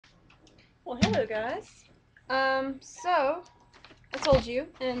Well, hello guys. So I told you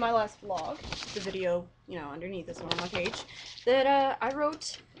in my last vlog, the video, underneath this one on my page, that I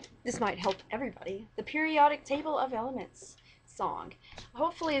wrote, this might help everybody, the periodic table of elements song.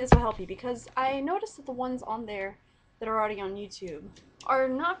 Hopefully this will help you because I noticed that the ones on there that are already on YouTube are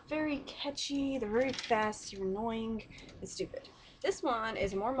not very catchy, they're very fast, they're annoying, and stupid. This one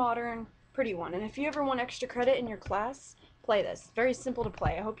is a more modern, pretty one, and if you ever want extra credit in your class, play this. Very simple to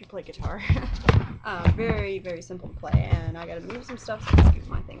play. I hope you play guitar. Very, very simple to play, and I gotta move some stuff so let's get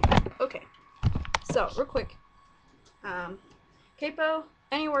my thing back. Okay, so real quick, capo,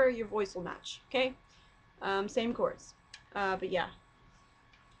 anywhere your voice will match, okay? Same chords, but yeah,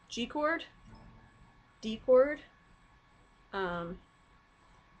 G chord, D chord,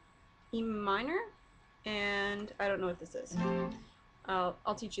 E minor, and I don't know what this is.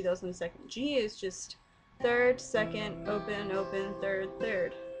 I'll teach you those in a second. G is just third, second, open, open, third,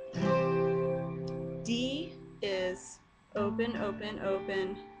 third. D is open, open,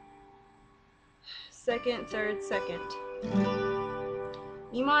 open, second, third, second.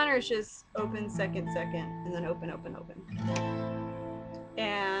 E minor is just open, second, second, and then open, open, open.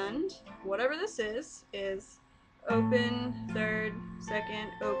 And whatever this is open, third,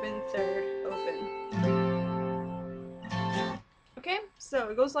 second, open, third, open. Okay, so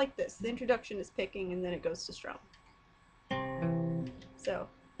it goes like this. The introduction is picking and then it goes to strum. So,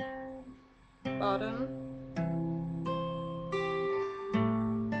 bottom,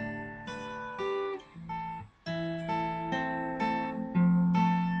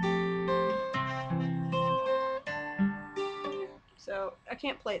 so I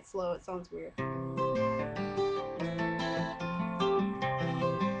can't play it slow, it sounds weird.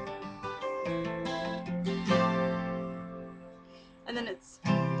 And then it's,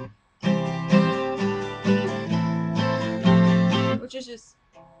 which is just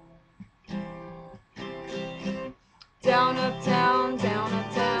down, up, down, down,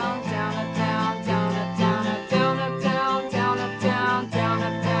 up, down, down, up, down, down, up, down, up, down, up, down, down, up, down, down,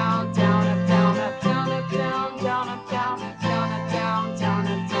 up, down, down, up, down, up, down, up, down, down, up, down, down, up, down, down,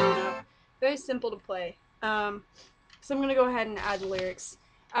 up, down, up. Very simple to play. So I'm gonna go ahead and add the lyrics.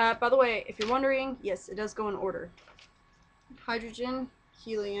 By the way, if you're wondering, yes, it does go in order. Hydrogen,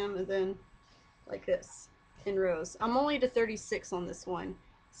 helium, and then like this in rows. I'm only to 36 on this one,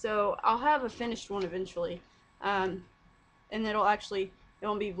 so I'll have a finished one eventually. And it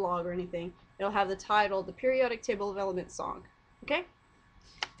won't be vlog or anything. It'll have the title, the periodic table of elements song. Okay?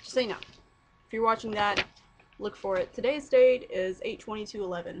 Just so you know. If you're watching that, look for it. Today's date is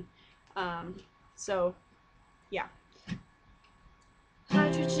 8/22/11. So, yeah.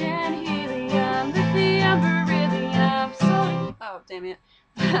 Hydrogen, helium, lithium, beryllium, so... Oh, damn it.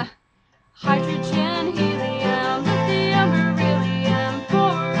 Hydrogen, helium, lithium, beryllium,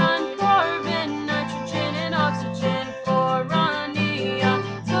 boron, carbon, nitrogen, and oxygen, boron, neon,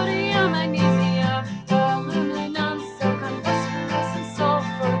 sodium, magnesium, aluminum, silicon, phosphorus, and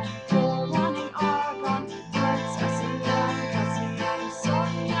sulfur, boron, and argon, potassium, calcium,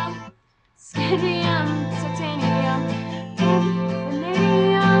 sodium, scandium, titanium,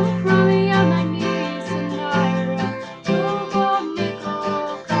 vanadium, chromium, magnesium, iron, cobalt,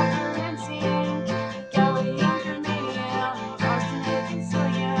 nickel, copper, and zinc, gallium, germanium, arsenic, and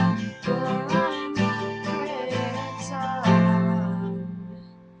psyllium, boron, and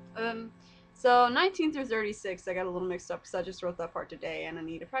krypton. So 19 through 36, I got a little mixed up because I just wrote that part today and I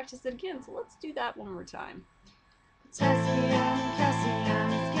need to practice it again, so let's do that one more time. Potassium,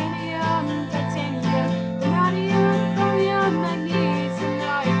 calcium, scandium, titanium, vanadium, chromium, magnesium,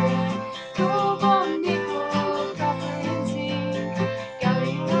 iron, cobalt, nickel, copper, and zinc,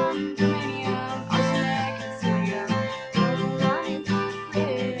 gallium, germanium, arsenic, and psyllium, boron, and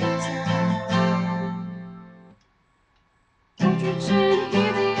krypton. Hydrogen,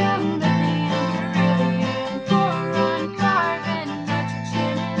 helium, lithium, beryllium, boron, carbon,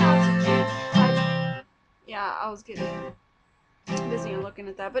 nitrogen, and oxygen. Yeah, I was getting busy and looking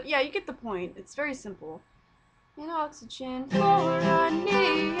at that, but yeah, you get the point. It's very simple. And oxygen, boron,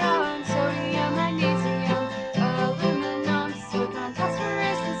 neon, sodium, magnesium, aluminum, silicon,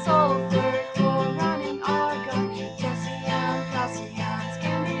 phosphorus, and sulfur, boron, and argon, calcium,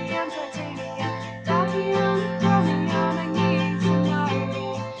 scandium, titanium, gallium, chromium, magnesium, iron,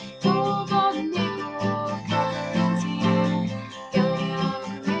 cobalt, nickel, copper, and zinc, gallium,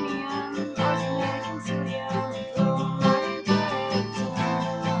 germanium, arsenic, and psyllium, boron, and krypton.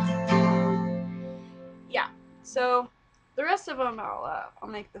 Yeah. So the rest of them I'll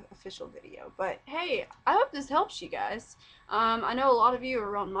make the official video. But hey, I hope this helps you guys. I know a lot of you are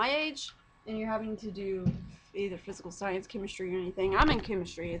around my age and you're having to do either physical science, chemistry, or anything. I'm in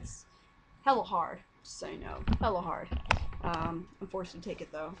chemistry. It's hella hard, just so you know, hella hard. I'm forced to take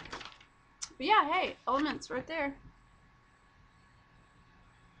it though. But yeah, hey, elements right there.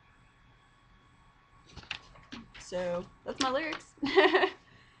 So that's my lyrics.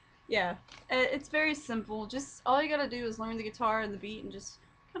 Yeah, it's very simple. Just all you gotta do is learn the guitar and the beat and just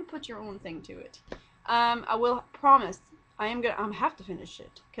kind of put your own thing to it. I will promise I'm gonna have to finish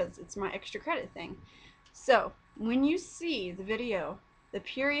it because it's my extra credit thing. So when you see the video, the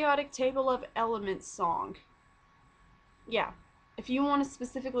periodic table of elements song, yeah, if you want to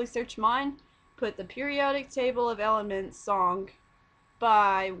specifically search mine, put the periodic table of elements song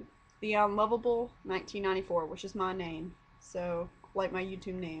by the Unlovable 1994, which is my name. So like my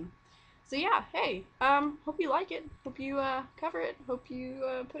YouTube name. So yeah, hey, hope you like it. Hope you cover it. Hope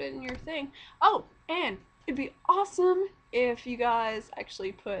you put it in your thing. Oh, and it'd be awesome if you guys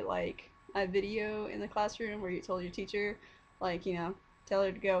actually put like a video in the classroom where you told your teacher, like, you know, tell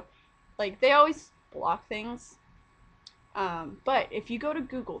her to go. Like, they always block things. But if you go to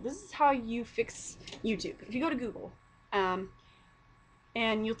Google, this is how you fix YouTube. If you go to Google,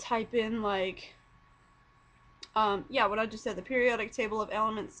 and you'll type in like yeah, what I just said, the periodic table of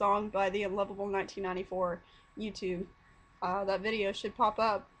elements song by the Unlovable 1994 YouTube. That video should pop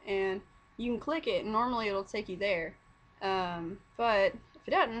up and you can click it and normally it'll take you there. But if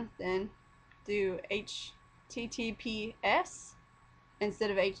it doesn't, then do HTTPS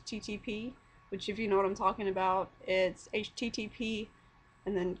instead of HTTP, which if you know what I'm talking about, it's HTTP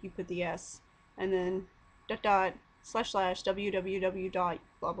and then you put the S and then dot dot slash slash www dot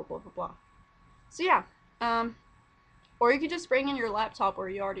blah blah blah blah blah. So yeah, or you could just bring in your laptop where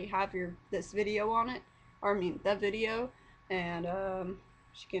you already have this video on it, or I mean that video, and you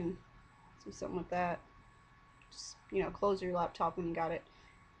can do something with that. Just, you know, close your laptop when you got it,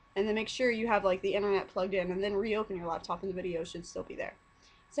 and then make sure you have like the internet plugged in, and then reopen your laptop, and the video should still be there.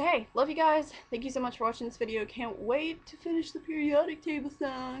 So hey, love you guys. Thank you so much for watching this video. Can't wait to finish the periodic table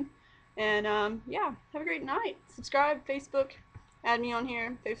song. And yeah, have a great night. Subscribe, Facebook, add me on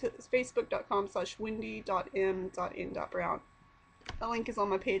here. Facebook.com/windy.m.n.brown. The link is on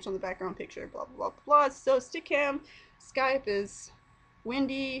my page on the background picture. Blah blah blah blah. So Stickam, Skype is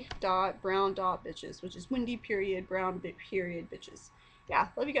windy.brown.bitches, which is windy period brown period bitches. Yeah,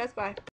 love you guys. Bye.